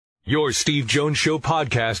Your Steve Jones Show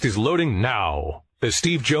podcast is loading now. The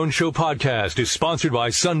Steve Jones Show podcast is sponsored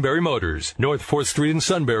by Sunbury Motors, North 4th Street in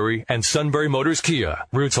Sunbury, and Sunbury Motors Kia,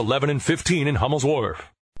 routes 11 and 15 in Hummel's Wharf.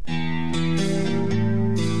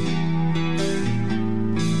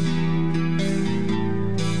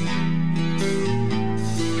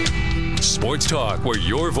 Sports talk where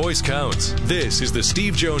your voice counts. This is the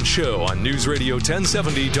Steve Jones Show on News Radio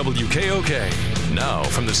 1070 WKOK. Now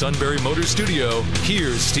from the Sunbury Motors Studio,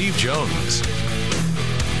 here's Steve Jones.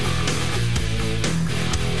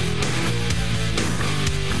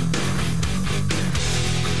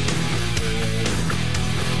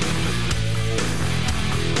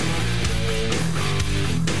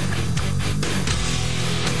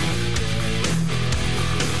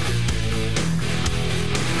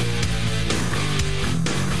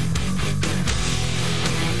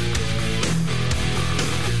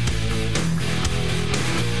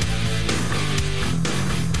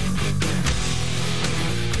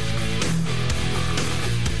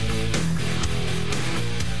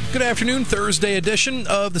 Good afternoon, Thursday edition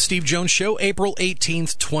of the Steve Jones Show, April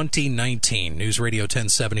 18th, 2019. News Radio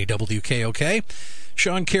 1070 WKOK.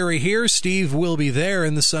 Sean Carey here. Steve will be there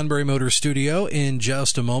in the Sunbury Motors studio in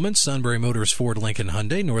just a moment. Sunbury Motors, Ford, Lincoln,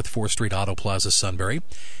 Hyundai, North 4th Street Auto Plaza, Sunbury,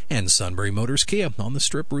 and Sunbury Motors Kia on the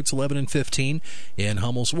Strip, routes 11 and 15 in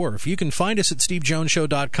Hummel's Wharf. You can find us at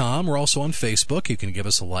stevejoneshow.com. We're also on Facebook. You can give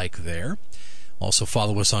us a like there. Also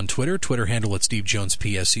follow us on Twitter handle at Steve Jones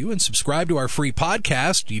PSU, and subscribe to our free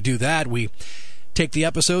podcast. You do that, we take the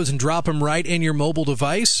episodes and drop them right in your mobile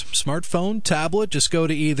device, smartphone, tablet. Just go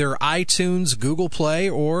to either iTunes, Google Play,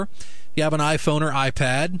 or if you have an iPhone or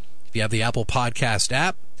iPad, if you have the Apple Podcast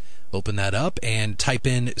app, open that up and type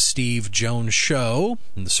in Steve Jones Show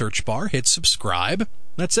in the search bar, hit subscribe.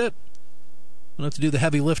 That's it. You don't have to do the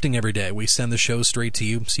heavy lifting every day. We send the shows straight to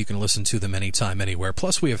you so you can listen to them anytime, anywhere.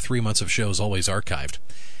 Plus, we have 3 months of shows always archived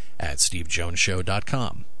at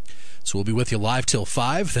stevejoneshow.com. So we'll be with you live till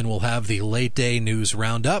 5. Then we'll have the late day news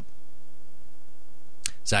roundup.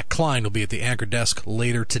 Zach Klein will be at the anchor desk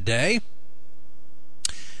later today.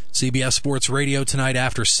 CBS Sports Radio tonight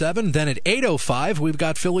after 7. Then at 8:05, we've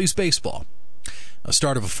got Phillies baseball. A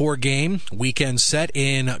start of a 4-game weekend set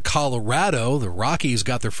in Colorado. The Rockies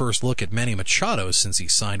got their first look at Manny Machado since he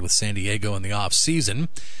signed with San Diego in the offseason.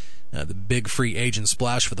 The big free agent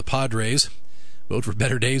splash for the Padres. Vote for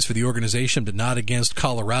better days for the organization, but not against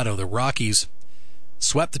Colorado. The Rockies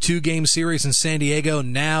swept the 2-game series in San Diego.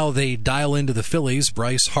 Now they dial into the Phillies.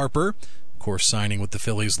 Bryce Harper, of course, signing with the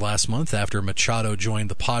Phillies last month after Machado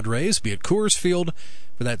joined the Padres. Be at Coors Field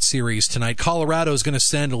for that series tonight. Colorado is going to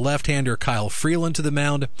send left-hander Kyle Freeland to the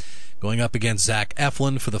mound, going up against Zach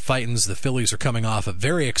Eflin for the Fightins. The Phillies are coming off a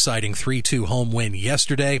very exciting 3-2 home win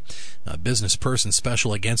yesterday. A business person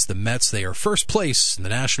special against the Mets. They are first place in the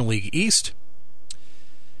National League East.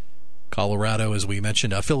 Colorado, as we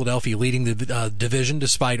mentioned, Philadelphia leading the division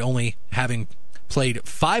despite only having played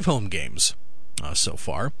 5 home games so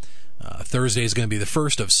far. Thursday is going to be the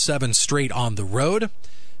first of 7 straight on the road.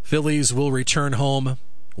 Phillies will return home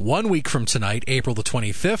 1 week from tonight, April the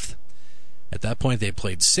 25th. At that point, they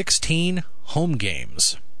played 16 home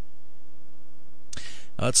games.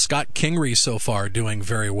 It's Scott Kingery so far doing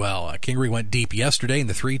very well. Kingery went deep yesterday in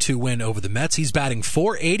the 3-2 win over the Mets. He's batting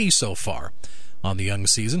 .480 so far on the young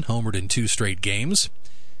season, homered in 2 straight games.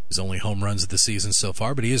 His only home runs of the season so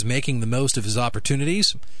far, but he is making the most of his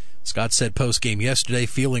opportunities. Scott said post-game yesterday,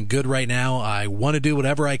 feeling good right now. I want to do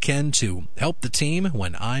whatever I can to help the team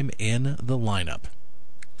when I'm in the lineup.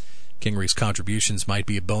 Kingery's contributions might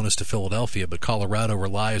be a bonus to Philadelphia, but Colorado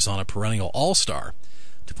relies on a perennial all-star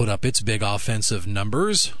to put up its big offensive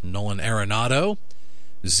numbers. Nolan Arenado,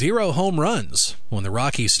 0 home runs when the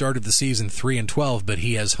Rockies started the season 3-12, but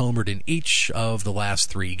he has homered in each of the last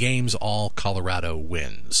 3 games, all Colorado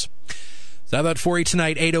wins. So how about for you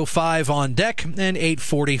tonight, 8:05 on deck, and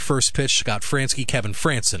 8:40 first pitch. Scott Fransky, Kevin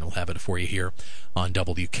Franson will have it for you here on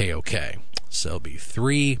WKOK. So it'll be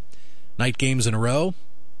 3 night games in a row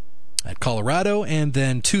at Colorado, and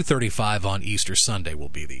then 2:35 on Easter Sunday will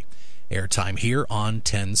be the airtime here on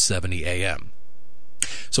 1070 AM.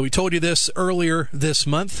 So we told you this earlier this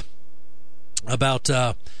month about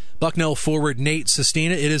Bucknell forward Nate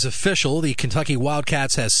Sestina. It is official. The Kentucky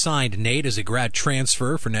Wildcats has signed Nate as a grad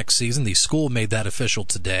transfer for next season. The school made that official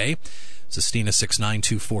today. Sestina, 6'9",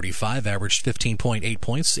 245, averaged 15.8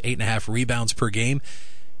 points, 8.5 rebounds per game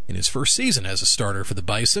in his first season as a starter for the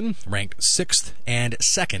Bison, ranked 6th and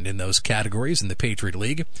 2nd in those categories in the Patriot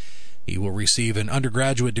League. He will receive an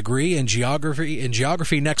undergraduate degree in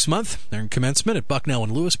geography next month during commencement at Bucknell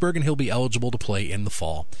and Lewisburg, and he'll be eligible to play in the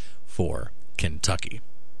fall for Kentucky.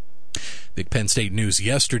 Big Penn State news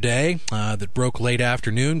yesterday that broke late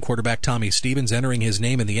afternoon. Quarterback Tommy Stevens entering his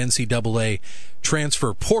name in the NCAA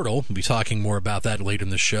transfer portal. We'll be talking more about that later in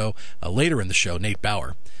the show. Nate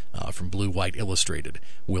Bauer from Blue White Illustrated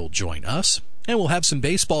will join us. And we'll have some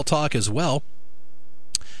baseball talk as well.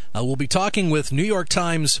 We'll be talking with New York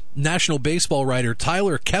Times national baseball writer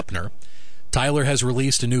Tyler Kepner. Tyler has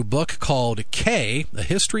released a new book called K, A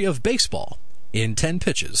History of Baseball in 10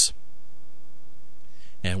 Pitches.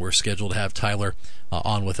 And we're scheduled to have Tyler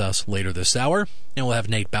on with us later this hour. And we'll have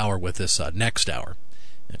Nate Bauer with us next hour.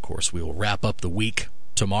 And of course, we will wrap up the week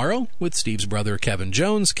tomorrow with Steve's brother, Kevin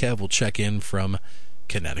Jones. Kev will check in from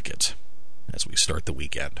Connecticut as we start the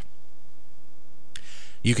weekend.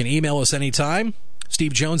 You can email us anytime.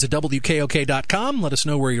 Steve Jones at WKOK.com. Let us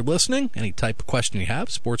know where you're listening. Any type of question you have,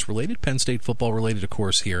 sports related, Penn State football related, of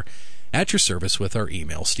course, here at your service with our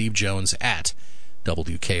email, Steve Jones at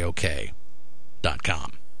WKOK.com.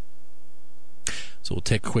 So we'll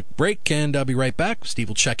take a quick break, and I'll be right back. Steve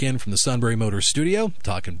will check in from the Sunbury Motors studio,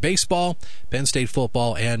 talking baseball, Penn State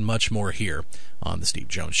football, and much more here on The Steve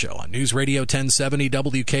Jones Show on News Radio 1070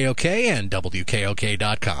 WKOK and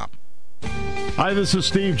WKOK.com. Hi, this is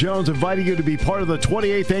Steve Jones inviting you to be part of the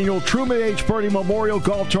 28th Annual Truman H. Purdy Memorial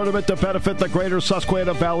Golf Tournament to benefit the Greater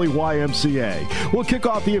Susquehanna Valley YMCA. We'll kick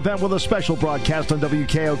off the event with a special broadcast on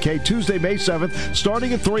WKOK Tuesday, May 7th,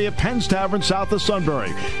 starting at 3 at Penn's Tavern south of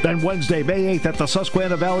Sunbury. Then Wednesday, May 8th at the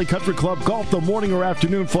Susquehanna Valley Country Club, golf the morning or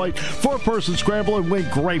afternoon flight, 4-person scramble, and win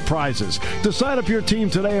great prizes. To sign up your team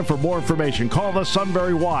today and for more information, call the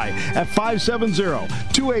Sunbury Y at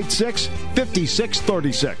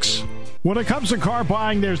 570-286-5636. When it comes to car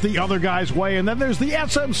buying, there's the other guy's way, and then there's the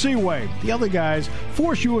SMC way. The other guys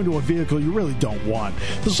force you into a vehicle you really don't want.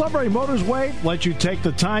 The Sunbury Motors way lets you take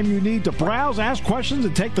the time you need to browse, ask questions,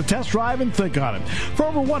 and take the test drive and think on it. For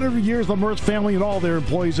over 100 years, the Mertz family and all their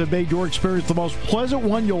employees have made your experience the most pleasant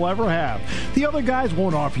one you'll ever have. The other guys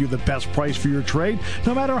won't offer you the best price for your trade,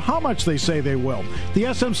 no matter how much they say they will. The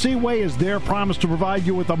SMC way is their promise to provide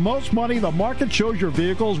you with the most money the market shows your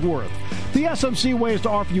vehicle is worth. The SMC way is to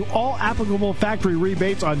offer you all applicable factory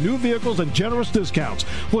rebates on new vehicles and generous discounts.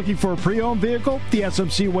 Looking for a pre-owned vehicle? The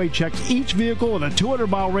SMC way checks each vehicle in a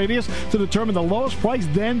 200-mile radius to determine the lowest price,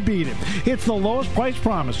 then beat it. It's the lowest price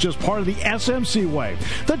promise, just part of the SMC way.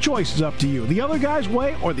 The choice is up to you, the other guy's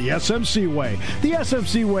way or the SMC way. The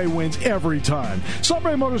SMC way wins every time.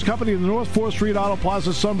 Sunbury Motors Company in the North 4th Street Auto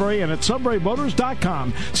Plaza, Sunbury, and at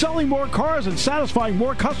sunburymotors.com. Selling more cars and satisfying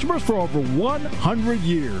more customers for over 100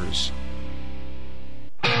 years.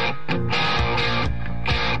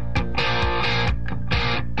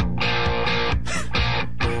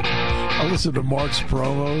 I listen to Mark's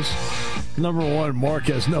promos. Number one, Mark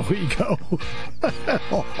has no ego.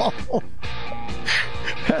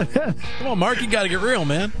 Come on, Mark, you got to get real,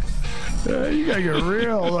 man. You got to get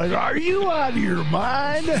real. Like, are you out of your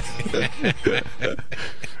mind?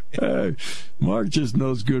 Mark just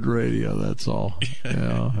knows good radio, that's all.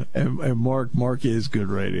 Yeah. And Mark is good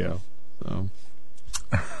radio. So.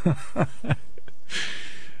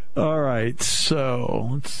 All right, so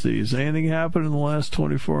let's see. Has anything happened in the last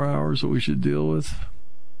 24 hours that we should deal with?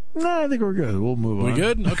 No, I think we're good. We'll move on. We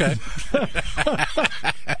good? Okay.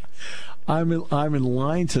 I'm in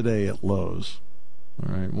line today at Lowe's. All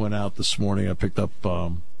right, went out this morning. I picked up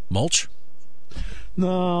mulch. No,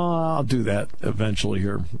 I'll do that eventually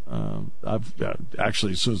here. I've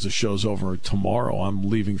actually, as soon as the show's over tomorrow, I'm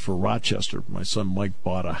leaving for Rochester. My son Mike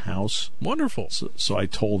bought a house. Wonderful. So I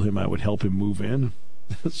told him I would help him move in.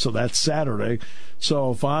 So that's Saturday.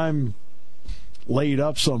 So if I'm laid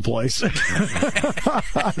up someplace on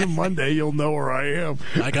Monday, you'll know where I am.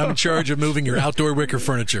 Like I'm in charge of moving your outdoor wicker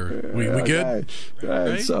furniture. We good?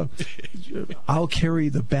 Right. So I'll carry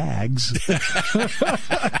the bags.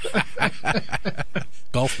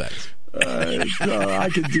 Golf bags. So I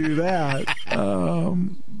could do that.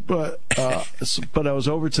 But I was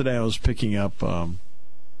over today. I was picking up. I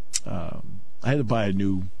had to buy a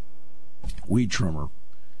new weed trimmer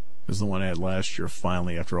because the one I had last year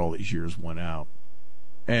finally, after all these years, went out.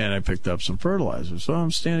 And I picked up some fertilizer. So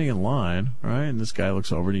I'm standing in line, right? And this guy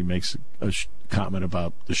looks over and he makes a comment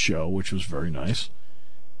about the show, which was very nice.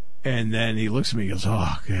 And then he looks at me and goes,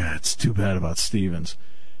 "Oh, yeah, it's too bad about Stevens."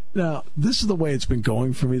 Now, this is the way it's been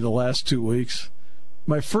going for me the last 2 weeks.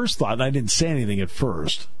 My first thought, and I didn't say anything at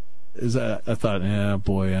first, is that I thought,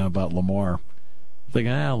 about Lamar. I'm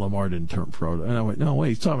thinking, Lamar didn't turn pro. And I went, no, wait,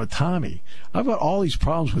 he's talking about Tommy. I've got all these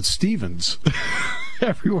problems with Stevens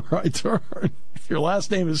everywhere I turn. If your last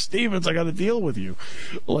name is Stevens, I got to deal with you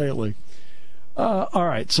lately. All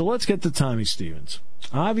right, so let's get to Tommy Stevens.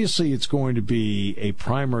 Obviously, it's going to be a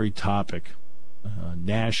primary topic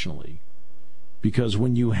nationally. Because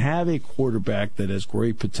when you have a quarterback that has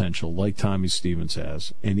great potential, like Tommy Stevens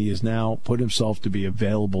has, and he has now put himself to be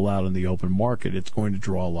available out in the open market, it's going to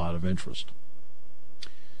draw a lot of interest.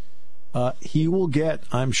 He will get,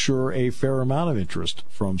 I'm sure, a fair amount of interest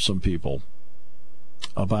from some people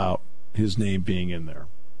about his name being in there.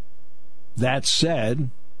 That said,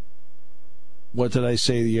 what did I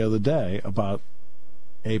say the other day about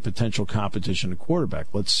a potential competition at quarterback?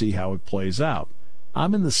 Let's see how it plays out.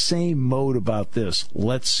 I'm in the same mode about this.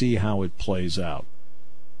 Let's see how it plays out.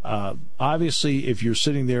 Obviously, if you're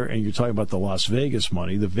sitting there and you're talking about the Las Vegas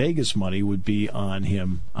money, the Vegas money would be on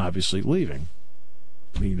him obviously leaving.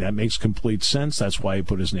 I mean, that makes complete sense. That's why he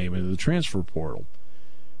put his name into the transfer portal.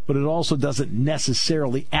 But it also doesn't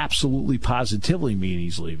necessarily absolutely positively mean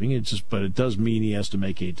he's leaving. But it does mean he has to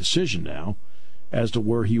make a decision now as to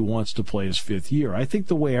where he wants to play his fifth year. I think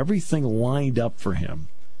the way everything lined up for him,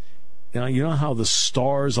 you know how the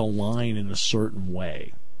stars align in a certain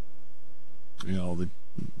way. The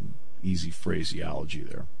easy phraseology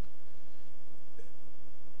there.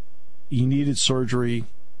 He needed surgery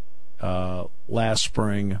last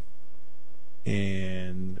spring,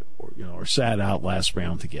 or sat out last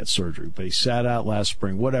spring to get surgery. But he sat out last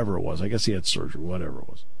spring, whatever it was. I guess he had surgery, whatever it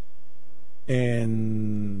was.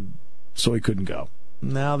 And so he couldn't go.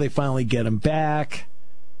 Now they finally get him back.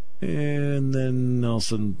 And then all of a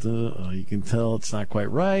sudden, you can tell it's not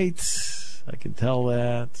quite right. I can tell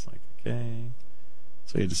that. It's like, okay.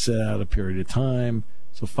 So he had to sit out a period of time.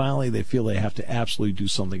 So finally, they feel they have to absolutely do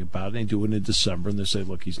something about it. They do it in December, and they say,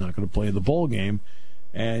 look, he's not going to play in the bowl game,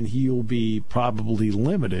 and he'll be probably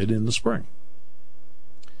limited in the spring.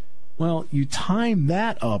 Well, you time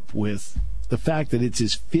that up with the fact that it's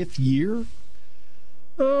his fifth year.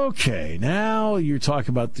 Okay, now you're talking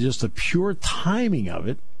about just the pure timing of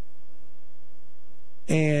it.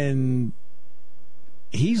 And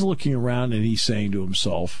he's looking around and he's saying to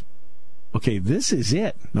himself, okay, this is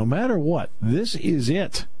it. No matter what, this is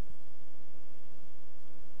it.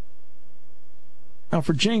 Now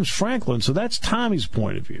for James Franklin, so that's Tommy's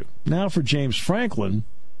point of view. Now for James Franklin,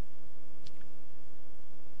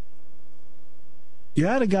 you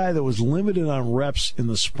had a guy that was limited on reps in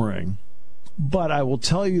the spring. But I will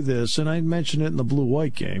tell you this, and I mentioned it in the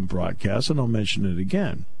Blue-White game broadcast, and I'll mention it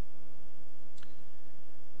again,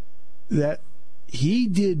 that he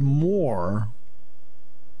did more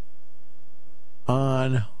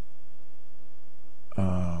on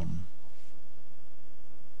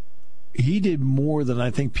than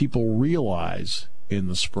I think people realize in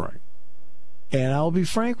the spring. And I'll be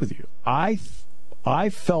frank with you. I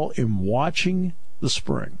felt in watching the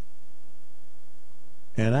spring,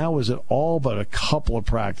 and I was at all but a couple of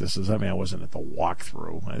practices. I mean, I wasn't at the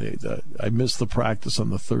walkthrough. I missed the practice on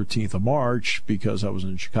the 13th of March because I was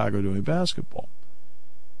in Chicago doing basketball.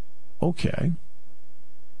 Okay.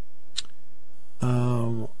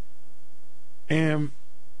 And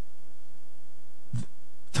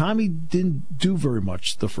Tommy didn't do very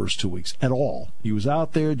much the first 2 weeks at all. He was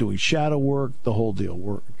out there doing shadow work, the whole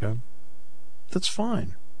deal. Okay? That's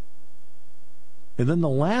fine. And then the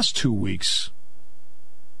last 2 weeks,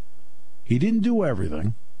 he didn't do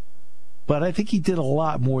everything, but I think he did a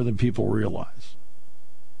lot more than people realize.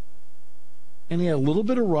 And he had a little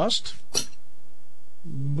bit of rust,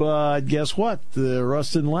 but guess what? The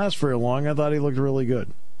rust didn't last very long. I thought he looked really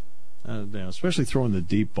good, especially throwing the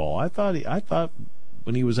deep ball. I thought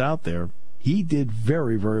when he was out there, he did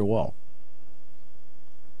very, very well.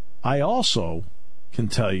 I also can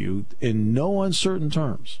tell you in no uncertain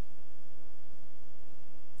terms,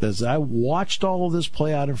 as I watched all of this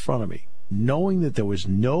play out in front of me, knowing that there was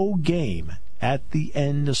no game at the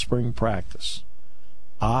end of spring practice,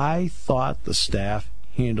 I thought the staff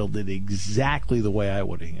handled it exactly the way I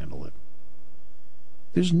would have handled it.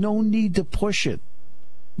 There's no need to push it.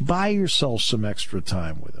 Buy yourself some extra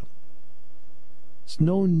time with him. There's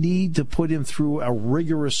no need to put him through a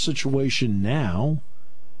rigorous situation now.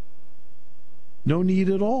 No need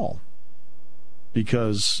at all.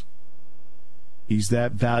 Because he's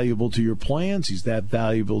that valuable to your plans. He's that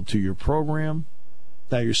valuable to your program.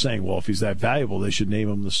 Now you're saying, well, if he's that valuable, they should name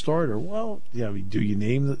him the starter. Well, yeah, do you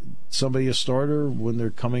name somebody a starter when they're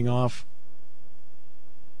coming off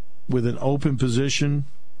with an open position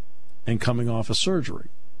and coming off a surgery?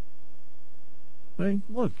 I mean,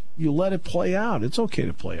 look, you let it play out. It's okay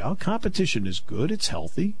to play out. Competition is good. It's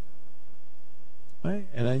healthy. Right?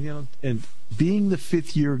 And being the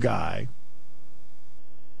fifth-year guy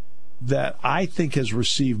that I think has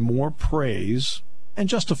received more praise, and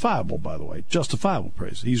justifiable, by the way, justifiable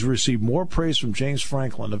praise. He's received more praise from James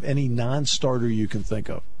Franklin of any non-starter you can think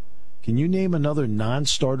of. Can you name another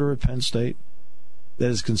non-starter at Penn State? that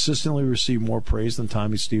has consistently received more praise than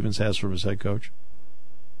Tommy Stevens has from his head coach?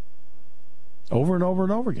 Over and over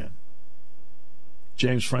and over again.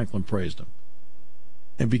 James Franklin praised him.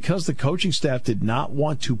 And because the coaching staff did not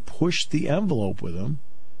want to push the envelope with him,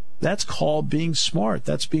 that's called being smart.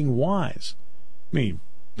 That's being wise. I mean,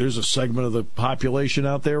 there's a segment of the population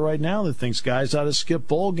out there right now that thinks guys ought to skip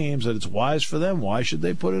bowl games, that it's wise for them. Why should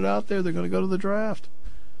they put it out there? They're going to go to the draft.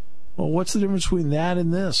 Well, what's the difference between that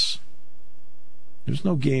and this? There's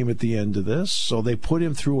no game at the end of this. So they put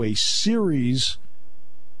him through a series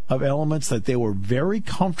of elements that they were very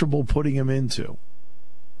comfortable putting him into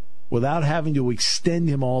without having to extend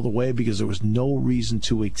him all the way, because there was no reason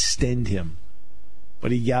to extend him.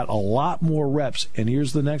 But he got a lot more reps. And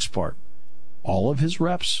here's the next part. All of his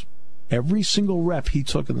reps, every single rep he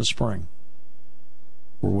took in the spring,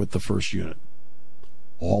 were with the first unit.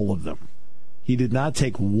 All of them. He did not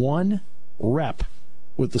take one rep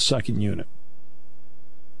with the second unit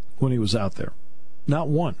when he was out there. Not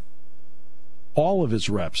one. All of his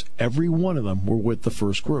reps, every one of them, were with the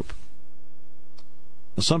first group.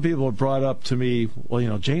 Now, some people have brought up to me,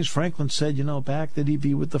 well, James Franklin said, back that he'd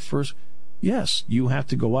be with the first. Yes, you have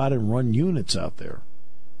to go out and run units out there.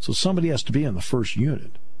 So somebody has to be in the first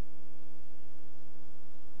unit.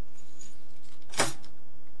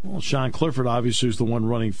 Well, Sean Clifford obviously is the one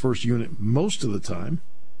running first unit most of the time.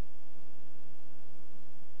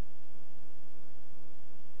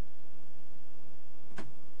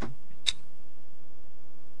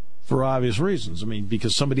 For obvious reasons. I mean,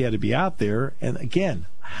 because somebody had to be out there. And again,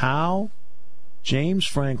 how James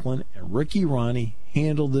Franklin and Ricky Ronnie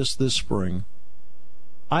handled this spring,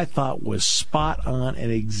 I thought was spot on and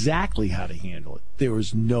exactly how to handle it. There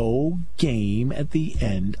was no game at the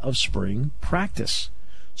end of spring practice.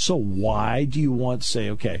 So why do you want to say,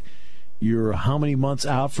 okay, you're how many months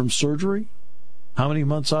out from surgery? How many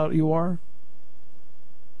months out you are?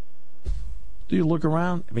 Do you look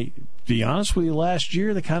around? I mean, to be honest with you, last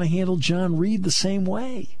year they kind of handled John Reed the same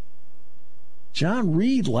way. John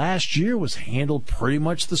Reed last year was handled pretty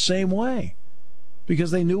much the same way,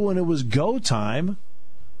 because they knew when it was go time,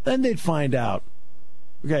 then they'd find out,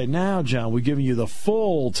 okay, now, John, we're giving you the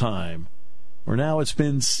full time. Or now it's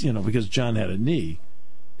been, because John had a knee,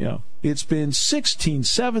 it's been 16,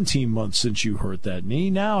 17 months since you hurt that knee.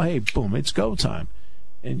 Now, hey, boom, it's go time.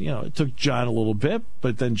 And, it took John a little bit,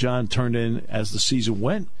 but then John turned in, as the season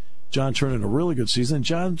went, John turned in a really good season, and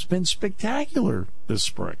John's been spectacular this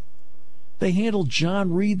spring. They handled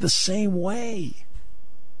John Reed the same way.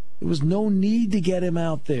 There was no need to get him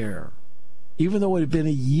out there, even though it had been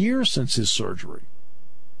a year since his surgery.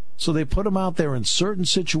 So they put him out there in certain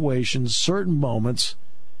situations, certain moments,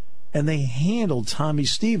 and they handled Tommy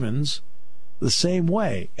Stevens the same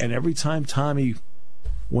way. And every time Tommy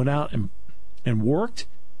went out and worked,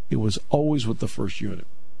 it was always with the first unit.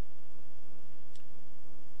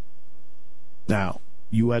 Now,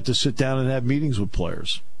 you have to sit down and have meetings with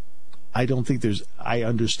players. I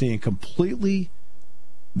understand completely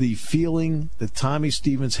the feeling that Tommy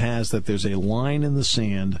Stevens has that there's a line in the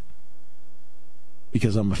sand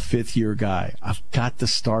because I'm a fifth-year guy. I've got to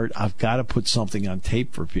start. I've got to put something on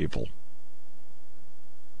tape for people.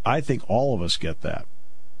 I think all of us get that.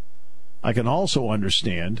 I can also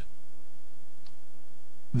understand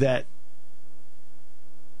that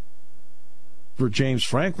for James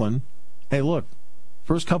Franklin, hey, look,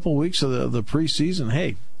 first couple of weeks of the preseason,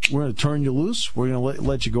 hey, we're going to turn you loose. We're going to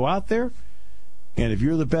let you go out there. And if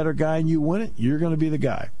you're the better guy and you win it, you're going to be the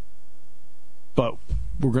guy. But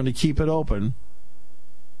we're going to keep it open.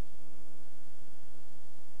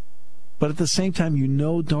 But at the same time,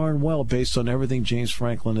 darn well, based on everything James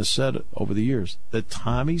Franklin has said over the years, that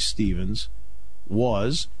Tommy Stevens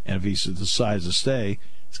was, and if he decides to stay,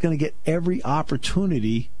 is going to get every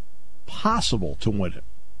opportunity possible to win it.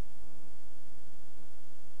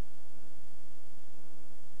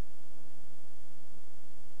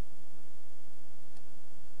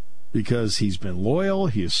 Because he's been loyal,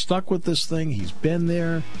 he is stuck with this thing, he's been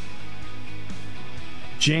there.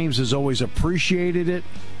 James has always appreciated it.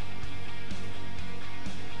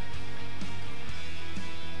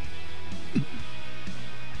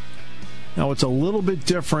 Now, it's a little bit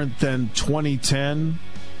different than 2010,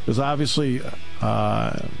 because obviously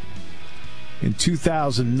in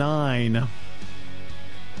 2009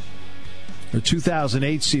 or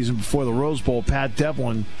 2008 season before the Rose Bowl, Pat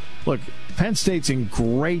Devlin, look, Penn State's in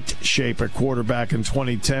great shape at quarterback in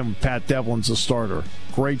 2010. Pat Devlin's a starter.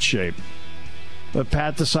 Great shape. But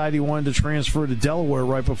Pat decided he wanted to transfer to Delaware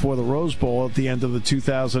right before the Rose Bowl at the end of the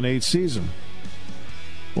 2008 season.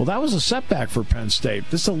 Well, that was a setback for Penn State.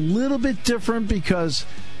 This is a little bit different because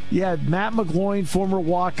You had Matt McGloin, former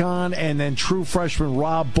walk-on, and then true freshman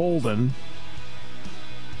Rob Bolden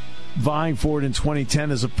vying for it in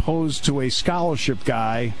 2010 as opposed to a scholarship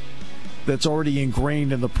guy that's already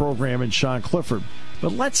ingrained in the program in Sean Clifford.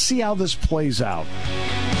 But let's see how this plays out.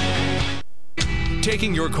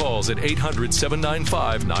 Taking your calls at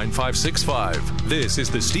 800-795-9565. This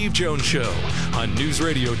is the Steve Jones Show on News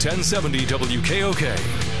Radio 1070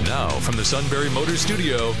 WKOK. Now from the Sunbury Motors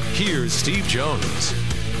Studio, here's Steve Jones.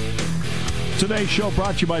 Today's show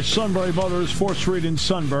brought to you by Sunbury Motors, 4th Street in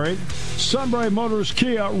Sunbury. Sunbury Motors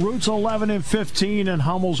Kia, routes 11 and 15 in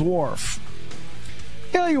Hummel's Wharf.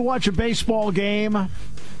 You watch a baseball game,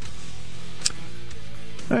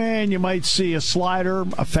 and you might see a slider,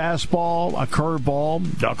 a fastball, a curveball,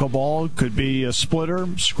 knuckleball, could be a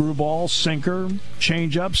splitter, screwball, sinker,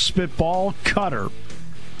 changeup, spitball, cutter.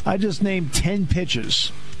 I just named 10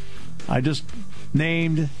 pitches. I just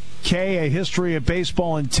named A History of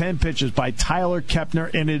Baseball in 10 Pitches by Tyler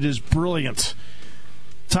Kepner, and it is brilliant.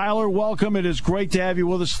 Tyler, welcome. It is great to have you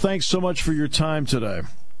with us. Thanks so much for your time today.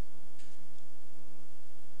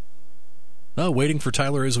 Oh, waiting for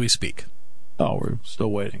Tyler as we speak. Oh, we're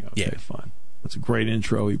still waiting. Okay, yeah. Fine. That's a great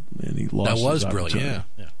intro, and he lost That was his brilliant,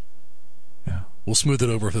 yeah. We'll smooth it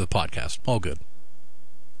over for the podcast. All good.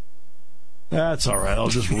 That's all right. I'll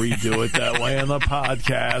just redo it that way on the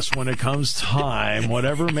podcast when it comes time.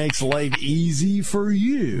 Whatever makes life easy for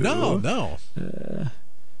you. No. A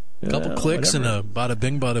couple clicks whatever. and a bada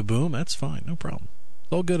bing, bada boom. That's fine. No problem.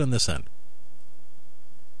 It's all good on this end.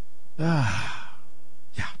 Yeah.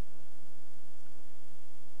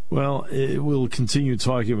 Well, we'll continue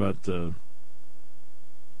talking about,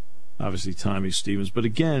 obviously, Tommy Stevens. But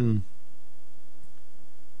again,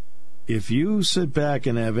 if you sit back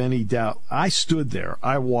and have any doubt, I stood there,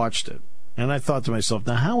 I watched it, and I thought to myself,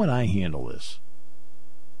 now how would I handle this?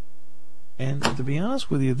 And to be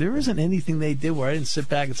honest with you, there isn't anything they did where I didn't sit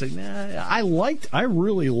back and say, nah, I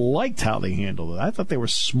really liked how they handled it. I thought they were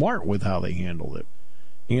smart with how they handled it.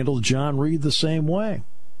 Handled John Reed the same way.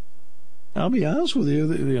 I'll be honest with you,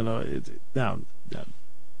 now,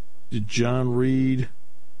 did John Reed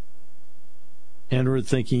enter it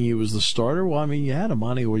thinking he was the starter? Well, I mean, you had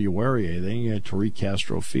Amani Oruwariye, then you had Tariq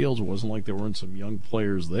Castro Fields. It wasn't like there weren't some young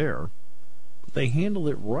players there. But they handled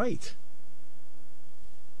it right.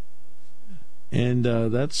 And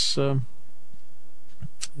that's now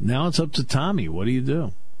it's up to Tommy. What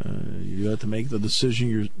do? You have to make the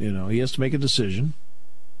decision. He has to make a decision.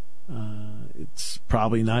 It's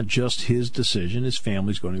probably not just his decision. His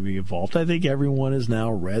family's going to be involved. I think everyone has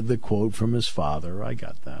now read the quote from his father. I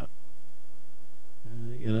got that.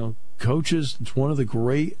 Coaches, it's one of the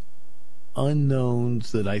great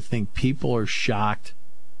unknowns that I think people are shocked.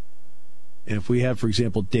 And if we had, for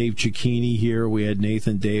example, Dave Cicchini here, we had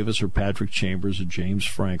Nathan Davis or Patrick Chambers or James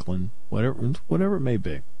Franklin, whatever it may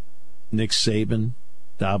be, Nick Saban,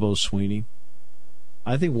 Dabo Sweeney.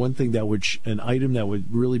 I think one thing an item that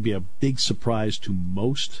would really be a big surprise to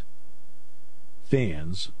most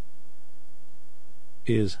fans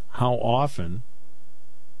is how often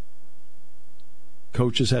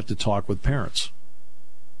coaches have to talk with parents.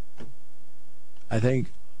 I think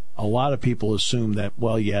a lot of people assume that,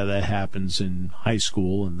 well, yeah, that happens in high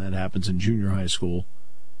school and that happens in junior high school.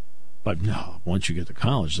 But no, once you get to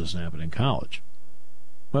college, it doesn't happen in college.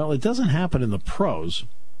 Well, it doesn't happen in the pros.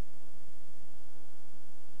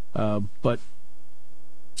 But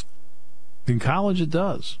in college it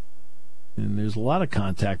does. And there's a lot of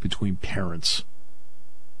contact between parents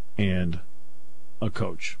and a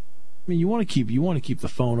coach. I mean, you want to keep the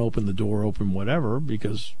phone open, the door open, whatever,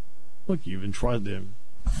 because look, you've entrusted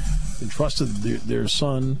their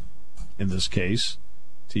son, in this case,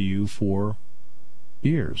 to you for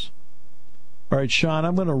years. All right, Sean,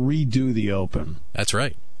 I'm going to redo the open. That's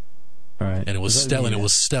right. All right. And it was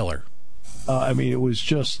stellar. It was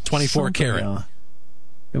just 24 karat.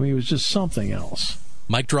 It was just something else.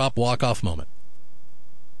 Mic drop, walk-off moment.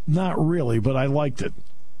 Not really, but I liked it.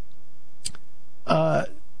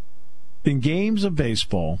 In games of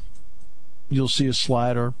baseball, you'll see a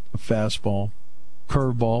slider, a fastball,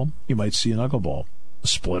 curveball. You might see a knuckleball, a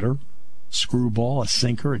splitter, screwball, a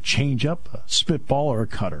sinker, a changeup, a spitball, or a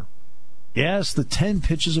cutter. Yes, the 10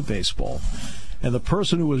 pitches of baseball. And the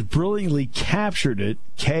person who has brilliantly captured it,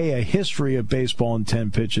 A History of Baseball in 10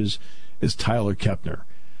 Pitches, is Tyler Kepner.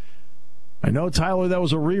 I know, Tyler, that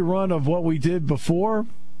was a rerun of what we did before,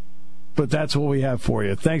 but that's what we have for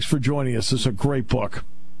you. Thanks for joining us. This is a great book.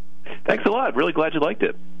 Thanks a lot. Really glad you liked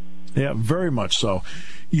it. Yeah, very much so.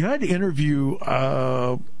 You had to interview,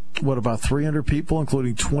 about 300 people,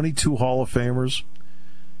 including 22 Hall of Famers?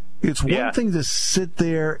 It's one thing to sit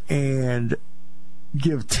there and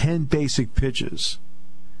give 10 basic pitches.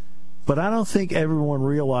 But I don't think everyone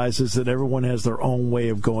realizes that everyone has their own way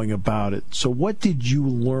of going about it. So what did you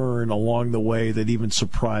learn along the way that even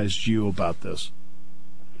surprised you about this?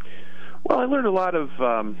 Well, I learned a lot of,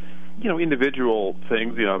 individual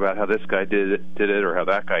things, about how this guy did it or how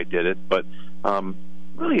that guy did it. But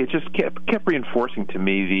really, it just kept reinforcing to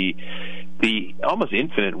me the almost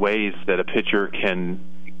infinite ways that a pitcher can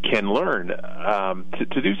learn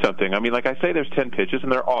to do something. I mean, like I say, there's 10 pitches,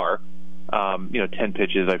 and there are. 10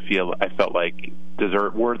 pitches I felt like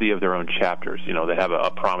deserve worthy of their own chapters. They have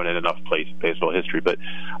a prominent enough place in baseball history. But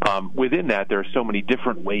within that, there are so many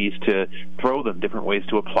different ways to throw them, different ways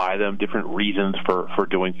to apply them, different reasons for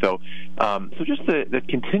doing so. So just the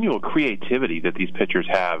continual creativity that these pitchers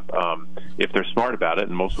have, if they're smart about it,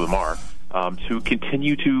 and most of them are, to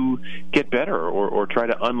continue to get better or try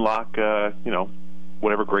to unlock,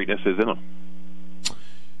 whatever greatness is in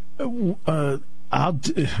them.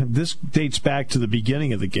 This dates back to the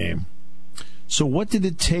beginning of the game. So what did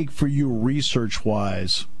it take for you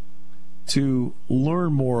research-wise to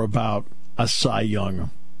learn more about a Cy Young?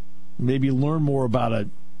 Maybe learn more about a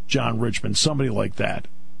John Richmond, somebody like that?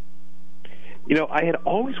 I had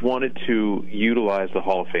always wanted to utilize the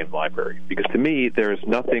Hall of Fame library because to me there's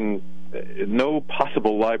no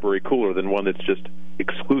possible library cooler than one that's just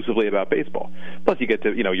exclusively about baseball. Plus you get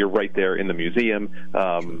to, you're right there in the museum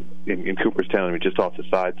in Cooperstown, just off the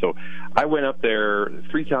side. So I went up there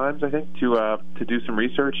 3 times, I think, to do some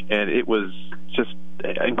research, and it was just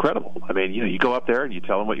incredible. I mean, you go up there and you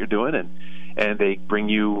tell them what you're doing, and they bring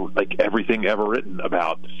you like everything ever written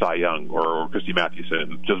about Cy Young or Christy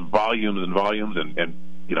Mathewson, just volumes and volumes and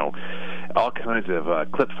all kinds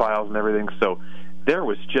of clip files and everything. So there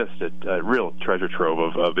was just a real treasure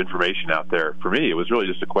trove of information out there. For me, it was really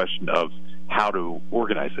just a question of how to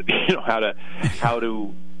organize it, how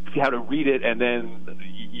to read it and then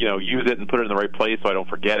use it and put it in the right place so I don't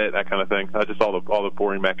forget it, that kind of thing. Just all the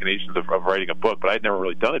boring machinations of writing a book, but I'd never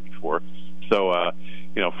really done it before. So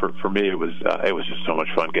for me it was just so much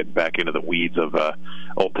fun getting back into the weeds of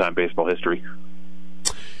old time baseball history.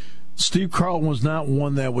 Steve Carlton was not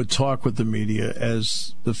one that would talk with the media,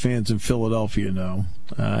 as the fans in Philadelphia know.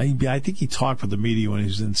 I think he talked with the media when he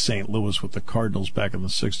was in St. Louis with the Cardinals back in the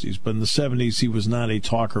 60s. But in the 70s, he was not a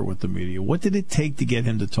talker with the media. What did it take to get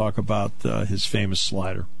him to talk about his famous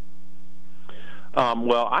slider?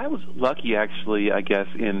 Well, I was lucky, actually, I guess,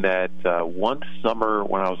 in that one summer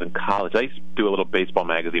when I was in college, I used to do a little baseball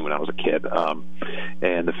magazine when I was a kid,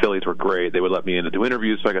 and the Phillies were great. They would let me in to do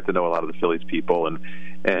interviews, so I got to know a lot of the Phillies people. And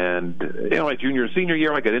my junior and senior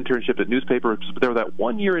year, I got internships at newspapers, but there was that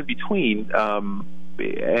 1 year in between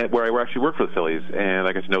where I actually worked for the Phillies, and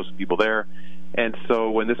I got to know some people there. And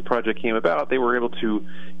so when this project came about, they were able to,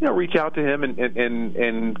 reach out to him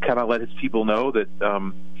and kind of let his people know that,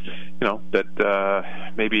 that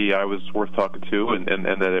maybe I was worth talking to, and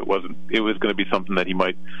that it was going to be something that he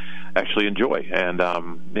might actually enjoy. And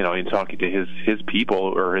in talking to his people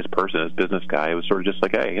or his person, his business guy, it was sort of just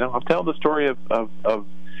like, hey, I'm telling the story of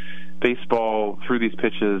baseball through these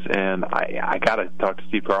pitches, and I got to talk to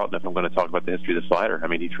Steve Carlton if I'm going to talk about the history of the slider. I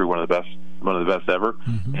mean, he threw one of the best ever.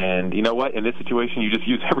 Mm-hmm. And you know what? In this situation, you just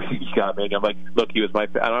use everything you got, man. I'm like, look, he was I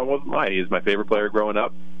wasn't lying. He was my favorite player growing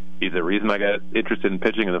up. He's the reason I got interested in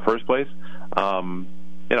pitching in the first place. I'm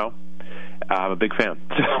a big fan.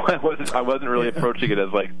 So I wasn't really approaching it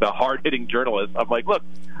as like the hard-hitting journalist. I'm like, look,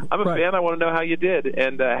 I'm a fan. I want to know how you did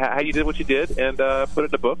and how you did what you did, and put it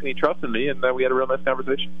in a book. And he trusted me, and we had a real nice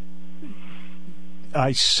conversation.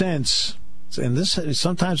 I sense, and this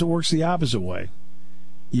sometimes it works the opposite way.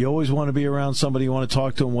 You always want to be around somebody, you want to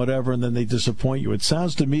talk to them, whatever, and then they disappoint you. It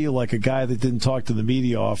sounds to me like a guy that didn't talk to the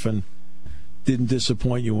media often didn't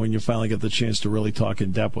disappoint you when you finally got the chance to really talk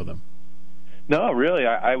in depth with him. No, really,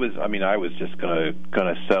 I was just gonna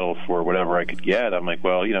settle for whatever I could get. I'm like,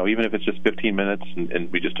 well, even if it's just 15 minutes and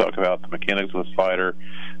we just talk about the mechanics of the slider,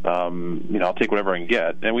 I'll take whatever I can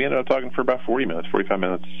get. And we ended up talking for about 45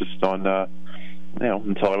 minutes, just on,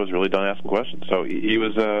 until I was really done asking questions. So he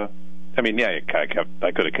was,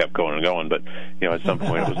 I could have kept going and going, but at some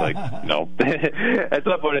point it was like, no. At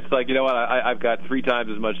some point it's like, you know what? I've got 3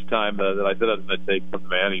 times as much time that I said I was going to take from the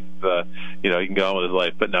man. He's, he can go on with his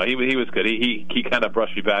life. But no, he was good. He kind of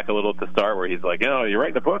brushed me back a little at the start, where he's like, you're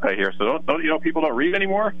writing a book, I hear. So don't people don't read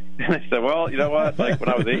anymore? And I said, well, you know what? Like when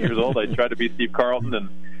I was 8 years old, I tried to be Steve Carlton, and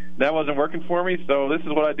that wasn't working for me. So this is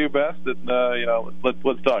what I do best, and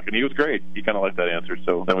let's talk. And he was great. He kind of liked that answer.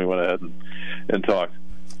 So then we went ahead and talked.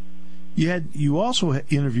 You also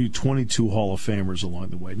interviewed 22 Hall of Famers along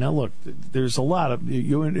the way. Now, look, there's a lot of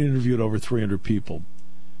you interviewed over 300 people.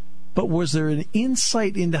 But was there an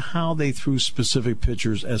insight into how they threw specific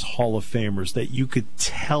pitchers as Hall of Famers that you could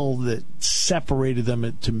tell that separated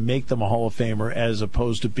them to make them a Hall of Famer as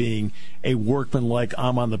opposed to being a workman-like,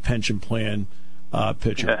 I'm on the pension plan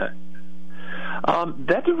pitcher?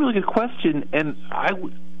 That's a really good question, and I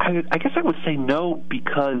guess I would say no,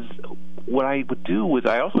 because what I would do is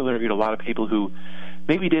I also interviewed a lot of people who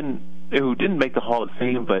maybe didn't make the Hall of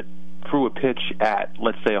Fame, but threw a pitch at,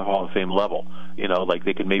 let's say, a Hall of Fame level. You know, like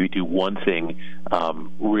they could maybe do one thing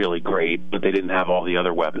really great, but they didn't have all the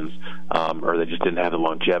other weapons, or they just didn't have the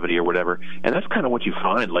longevity or whatever. And that's kind of what you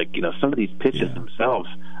find. Like, you know, some of these pitches themselves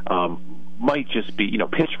might just be, you know,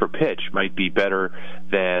 pitch for pitch might be better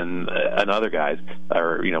than another guy's,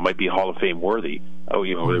 or, you know, might be Hall of Fame worthy. Oh,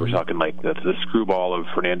 you know, they were talking like the screwball of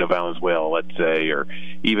Fernando Valenzuela, let's say, or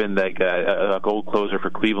even like a gold closer for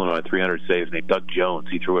Cleveland on 300 saves named Doug Jones.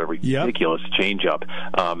 He threw a ridiculous changeup.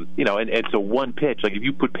 You know, and so one pitch, like if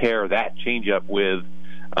you could pair that changeup with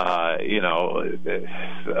you know,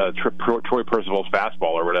 Troy Percival's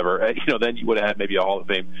fastball or whatever, you know, then you would have had maybe a Hall of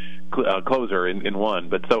Fame closer in one.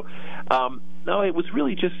 But so, no, it was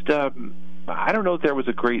really just, I don't know if there was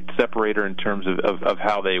a great separator in terms of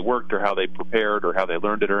how they worked or how they prepared or how they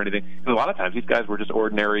learned it or anything. Because a lot of times these guys were just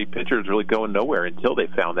ordinary pitchers really going nowhere until they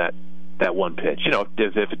found that one pitch. You know,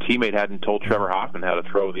 if a teammate hadn't told Trevor Hoffman how to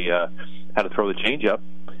throw the changeup,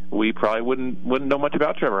 we probably wouldn't know much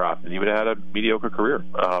about Trevor Hoffman. He would have had a mediocre career.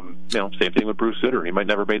 You know, same thing with Bruce Sutter. He might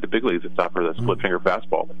never made the big leagues if not for the split finger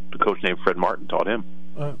fastball. The coach named Fred Martin taught him.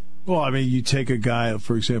 Well, I mean, you take a guy,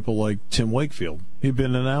 for example, like Tim Wakefield. He'd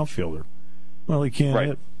been an outfielder. Well, he can't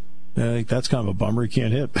hit. I think that's kind of a bummer. He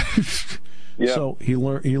can't hit. Yeah. So he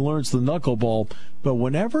learns the knuckleball. But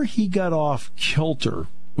whenever he got off kilter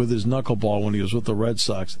with his knuckleball when he was with the Red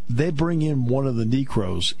Sox, they bring in one of the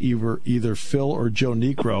Necros, either Phil or Joe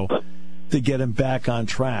Necro, to get him back on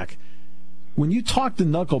track. When you talk to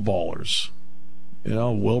knuckleballers, you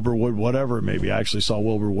know, Wilbur Wood, whatever it may be. I actually saw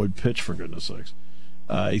Wilbur Wood pitch, for goodness sakes.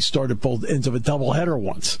 He started both ends of a doubleheader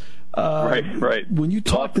once. Right. When you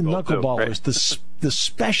talk to knuckleballers, the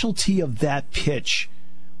specialty of that pitch,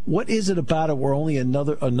 what is it about it where only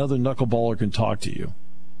another knuckleballer can talk to you?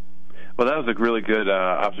 Well, that was a really good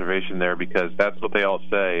observation there, because that's what they all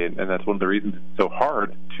say, and that's one of the reasons it's so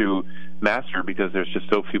hard to master, because there's just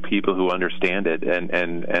so few people who understand it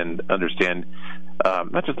and understand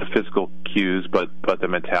not just the physical cues, but the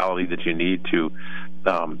mentality that you need to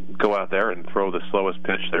go out there and throw the slowest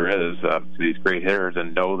pitch there is to these great hitters,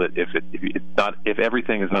 and know that if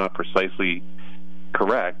everything is not precisely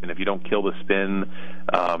correct, and if you don't kill the spin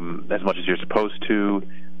as much as you're supposed to,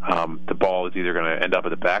 the ball is either going to end up at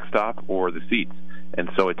the backstop or the seats. And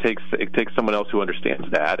so it takes someone else who understands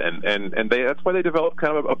that, and that's why they develop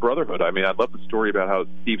kind of a brotherhood. I mean, I love the story about how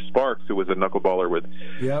Steve Sparks, who was a knuckleballer with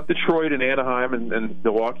Detroit and Anaheim and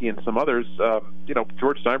Milwaukee and some others, you know,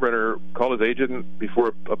 George Steinbrenner called his agent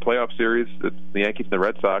before a playoff series, the Yankees and the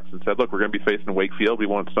Red Sox, and said, "Look, we're going to be facing Wakefield. We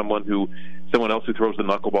want someone else who throws the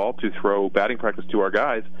knuckleball to throw batting practice to our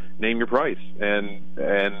guys. Name your price." And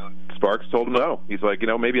Sparks told him no. He's like, you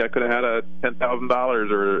know, maybe I could have had a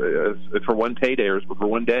 $10,000 or for one payday or for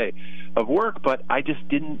one day of work, but I just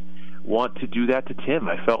didn't want to do that to Tim.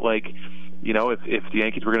 I felt like, you know, if the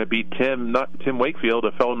Yankees were going to beat Tim Wakefield,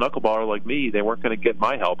 a fellow knuckleballer like me, they weren't going to get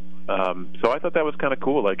my help. So I thought that was kind of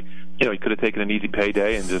cool. Like, you know, he could have taken an easy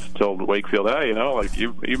payday and just told Wakefield, "Hey, you know, like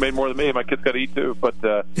you made more than me. My kid's got to eat too." But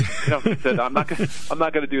you know, he said, "I'm not going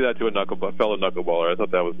to do that to a fellow knuckleballer." I thought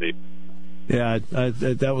that was neat. Yeah,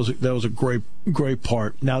 that was a great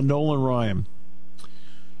part. Now, Nolan Ryan,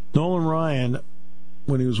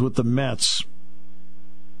 when he was with the Mets,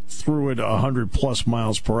 threw it 100+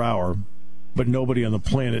 miles per hour, but nobody on the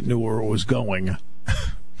planet knew where it was going. I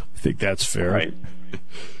think that's fair. Right.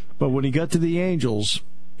 But when he got to the Angels,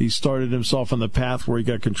 he started himself on the path where he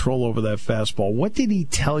got control over that fastball. What did he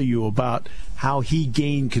tell you about how he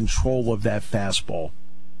gained control of that fastball?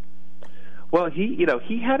 Well, he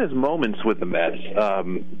had his moments with the Mets.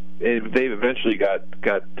 They eventually got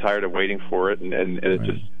tired of waiting for it, and it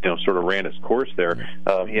just, you know, sort of ran its course there.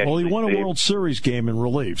 He won a World Series game in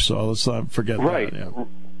relief, so let's not forget that. Yeah.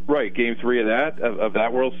 Right, Game 3 of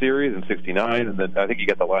that World Series in '69, and then I think he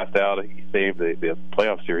got the last out. He saved the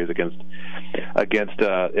playoff series against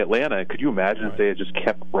Atlanta. Could you imagine if they had just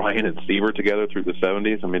kept Ryan and Seaver together through the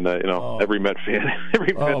 '70s? I mean, every Met fan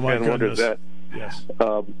wonders that. Yes.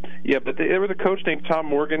 But there was a coach named Tom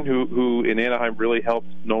Morgan who in Anaheim really helped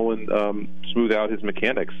Nolan smooth out his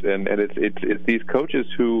mechanics, and it's these coaches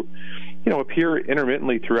who, you know, appear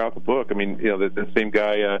intermittently throughout the book. I mean, you know, the same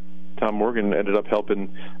guy Tom Morgan ended up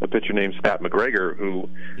helping a pitcher named Pat McGregor, who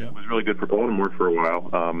was really good for Baltimore for a while,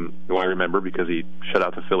 who I remember because he shut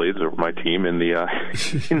out the Phillies, or my team, in the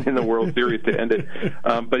in the World Series to end it.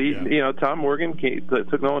 But Tom Morgan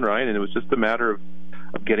took Nolan Ryan, and it was just a matter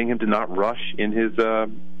of getting him to not rush in his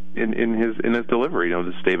in his delivery,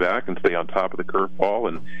 to stay back and stay on top of the curveball,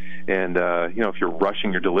 and if you're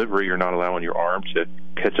rushing your delivery, you're not allowing your arm to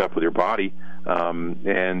catch up with your body,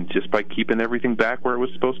 and just by keeping everything back where it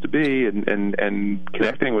was supposed to be, and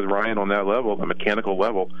connecting with Ryan on that level, the mechanical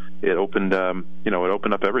level, it opened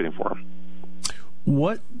up everything for him.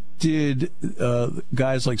 What did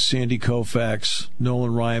guys like Sandy Koufax,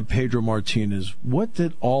 Nolan Ryan, Pedro Martinez, what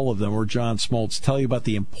did all of them, or John Smoltz, tell you about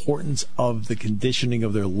the importance of the conditioning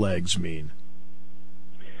of their legs mean?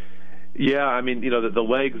 Yeah, I mean, the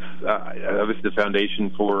legs, obviously the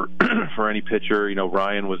foundation for any pitcher.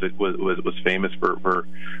 Ryan was famous for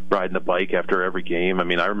riding the bike after every game. I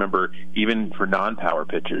mean, I remember even for non-power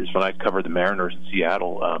pitchers, when I covered the Mariners in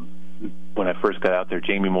Seattle, when I first got out there,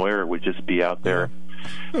 Jamie Moyer would just be out there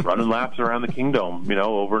running laps around the Kingdome,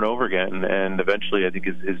 over and over again. And eventually, I think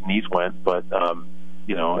his knees went. But,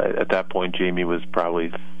 at that point, Jamie was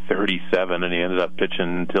probably 37, and he ended up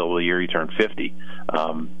pitching until the year he turned 50.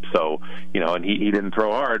 And he didn't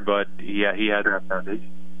throw hard, but he had that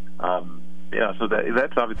foundation. So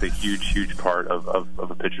that's obviously a huge part of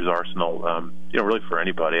a pitcher's arsenal, really for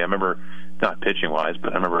anybody. I remember, not pitching-wise,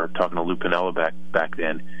 but I remember talking to Lou Piniella back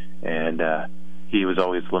then, and he was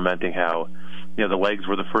always lamenting how, the legs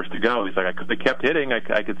were the first to go. He's like, they kept hitting.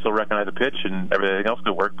 I could still recognize the pitch, and everything else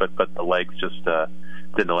could work, but the legs just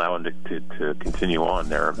didn't allow him to continue on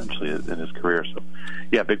there eventually in his career. So,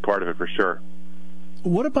 yeah, big part of it for sure.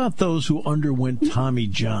 What about those who underwent Tommy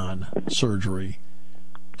John surgery,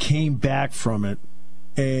 came back from it,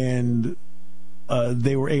 and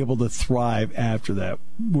they were able to thrive after that?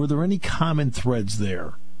 Were there any common threads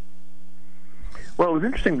there? Well, it was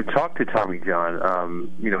interesting to talk to Tommy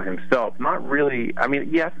John, himself. Not really. I mean,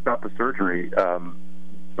 yes, about the surgery,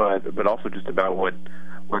 but also just about what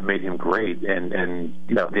made him great, and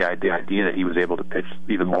the idea that he was able to pitch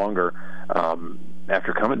even longer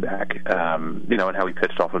after coming back, and how he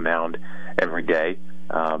pitched off a mound every day.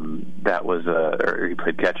 That was, or he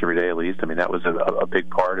played catch every day at least. I mean, that was a big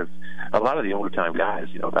part of a lot of the older time guys.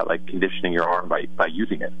 About like conditioning your arm by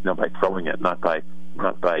using it, by throwing it, not by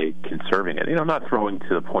conserving it. Not throwing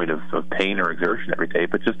to the point of pain or exertion every day,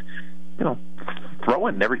 but just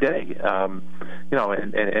throwing every day. And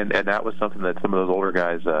that was something that some of those older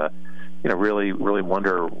guys, really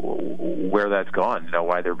wonder where that's gone.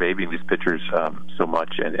 Why they're babying these pitchers so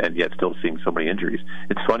much, and yet still seeing so many injuries.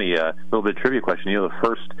 It's funny. A little bit of trivia question.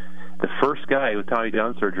 The first guy with Tommy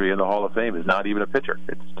John surgery in the Hall of Fame is not even a pitcher.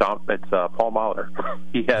 It's Paul Molitor.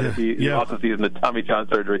 He lost a season of Tommy John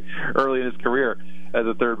surgery early in his career as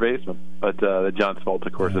a third baseman. But John Smoltz,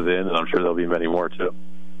 of course, is in, and I'm sure there'll be many more too.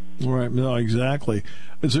 Right. No, exactly.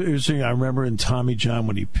 It's interesting. I remember in Tommy John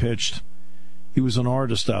when he pitched, he was an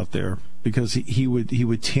artist out there because he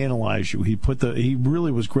would tantalize you. He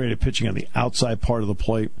really was great at pitching on the outside part of the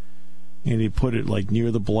plate, and he put it like near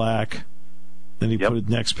the black. Then he put it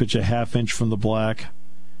next pitch a half inch from the black.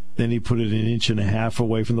 Then he put it an inch and a half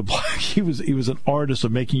away from the black. He was an artist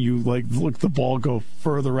of making you like look the ball go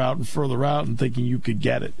further out and thinking you could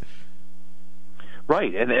get it.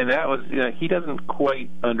 Right, and that was he doesn't quite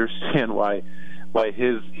understand why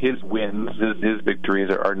his wins, his victories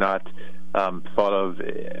are not thought of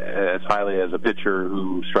as highly as a pitcher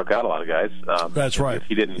who struck out a lot of guys. That's right.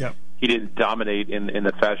 He didn't. Yep. He didn't dominate in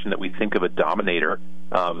the fashion that we think of a dominator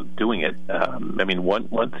doing it. I mean,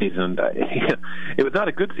 one season, it was not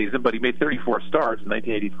a good season, but he made 34 starts in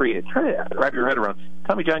 1983. And try to wrap your head around,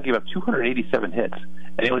 Tommy John gave up 287 hits,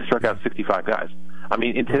 and he only struck out 65 guys. I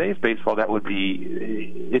mean, in today's baseball, that would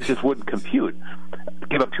be, it just wouldn't compute.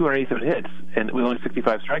 Give up 287 hits, and with only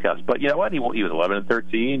 65 strikeouts. But you know what? He was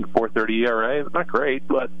 11-13, 4.30 ERA. Not great,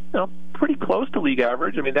 but pretty close to league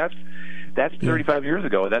average. I mean, that's 35 years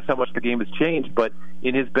ago. That's how much the game has changed. But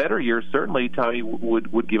in his better years, certainly Tommy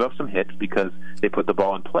would give up some hits because they put the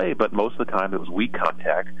ball in play. But most of the time, it was weak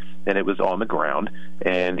contact and it was on the ground.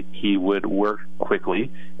 And he would work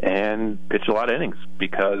quickly and pitch a lot of innings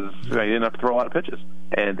because he didn't have to throw a lot of pitches.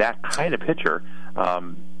 And that kind of pitcher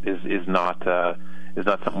is not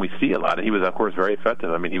something we see a lot. And he was, of course, very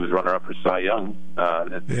effective. I mean, he was runner-up for Cy Young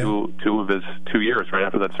two of his 2 years right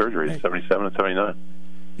after that surgery, 77 and 79.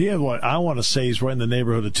 Yeah, what I want to say is right in the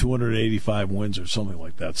neighborhood of 285 wins or something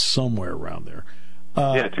like that, somewhere around there.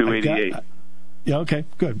 288. Okay,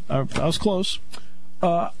 good. I was close.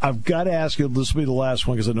 I've got to ask you, this will be the last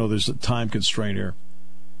one because I know there's a time constraint here,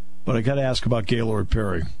 but I got to ask about Gaylord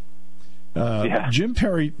Perry. Jim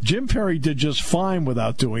Perry did just fine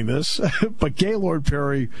without doing this, but Gaylord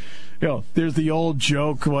Perry, there's the old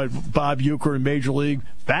joke, what Bob Uecker in Major League,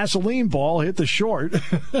 Vaseline ball hit the short.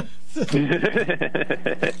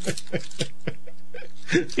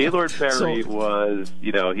 Gaylord Perry was,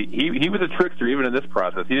 he was a trickster even in this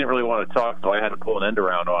process. He didn't really want to talk, so I had to pull an end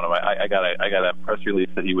around on him. I got a press release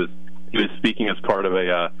that he was speaking as part of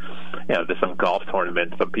some golf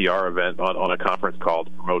tournament, some PR event on a conference call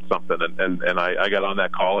to promote something, and I got on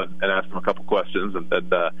that call and asked him a couple questions, and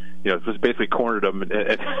just basically cornered him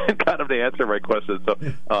and got him to answer my questions. So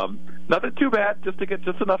nothing too bad, just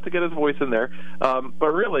enough to get his voice in there.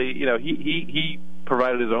 But really, he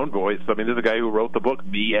provided his own voice. I mean, there's a guy who wrote the book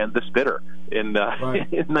Me and the Spitter in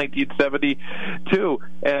 1972,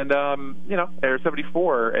 and or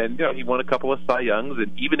 74, and he won a couple of Cy Youngs,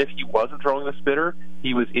 and even if he wasn't throwing the spitter,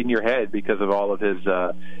 he was in your head because of all of his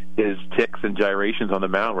ticks and gyrations on the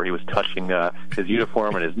mound, where he was touching his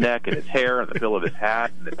uniform and his neck and his hair and the bill of his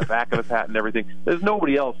hat and the back of his hat and everything. There's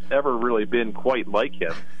nobody else ever really been quite like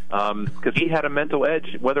him, because he had a mental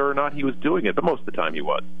edge whether or not he was doing it, but most of the time he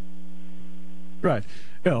was. Right.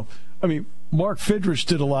 Mark Fidrich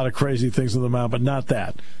did a lot of crazy things on the mound, but not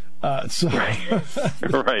that.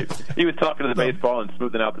 Right. He was talking to the baseball and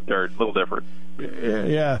smoothing out the dirt. A little different.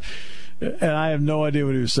 Yeah. And I have no idea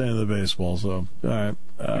what he was saying to the baseball. So, all right.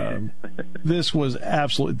 This was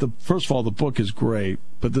absolutely first of all, the book is great,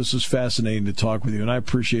 but this is fascinating to talk with you, and I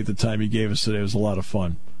appreciate the time you gave us today. It was a lot of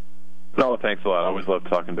fun. No, thanks a lot. I always love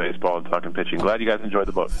talking baseball and talking pitching. Glad you guys enjoyed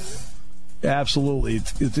the book. Absolutely.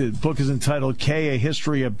 The book is entitled K, A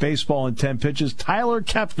History of Baseball in 10 Pitches. Tyler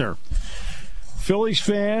Kepner, Phillies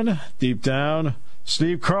fan, deep down.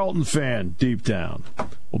 Steve Carlton fan, deep down.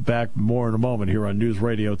 We'll back more in a moment here on News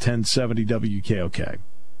Radio 1070 WKOK.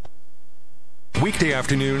 Weekday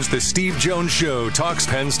afternoons, the Steve Jones Show talks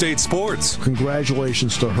Penn State sports.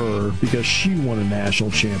 Congratulations to her, because she won a national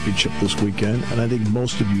championship this weekend, and I think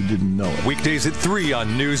most of you didn't know it. Weekdays at 3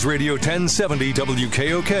 on News Radio 1070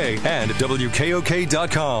 WKOK and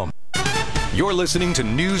WKOK.com. You're listening to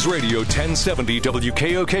News Radio 1070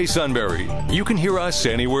 WKOK Sunbury. You can hear us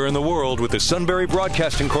anywhere in the world with the Sunbury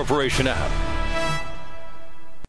Broadcasting Corporation app.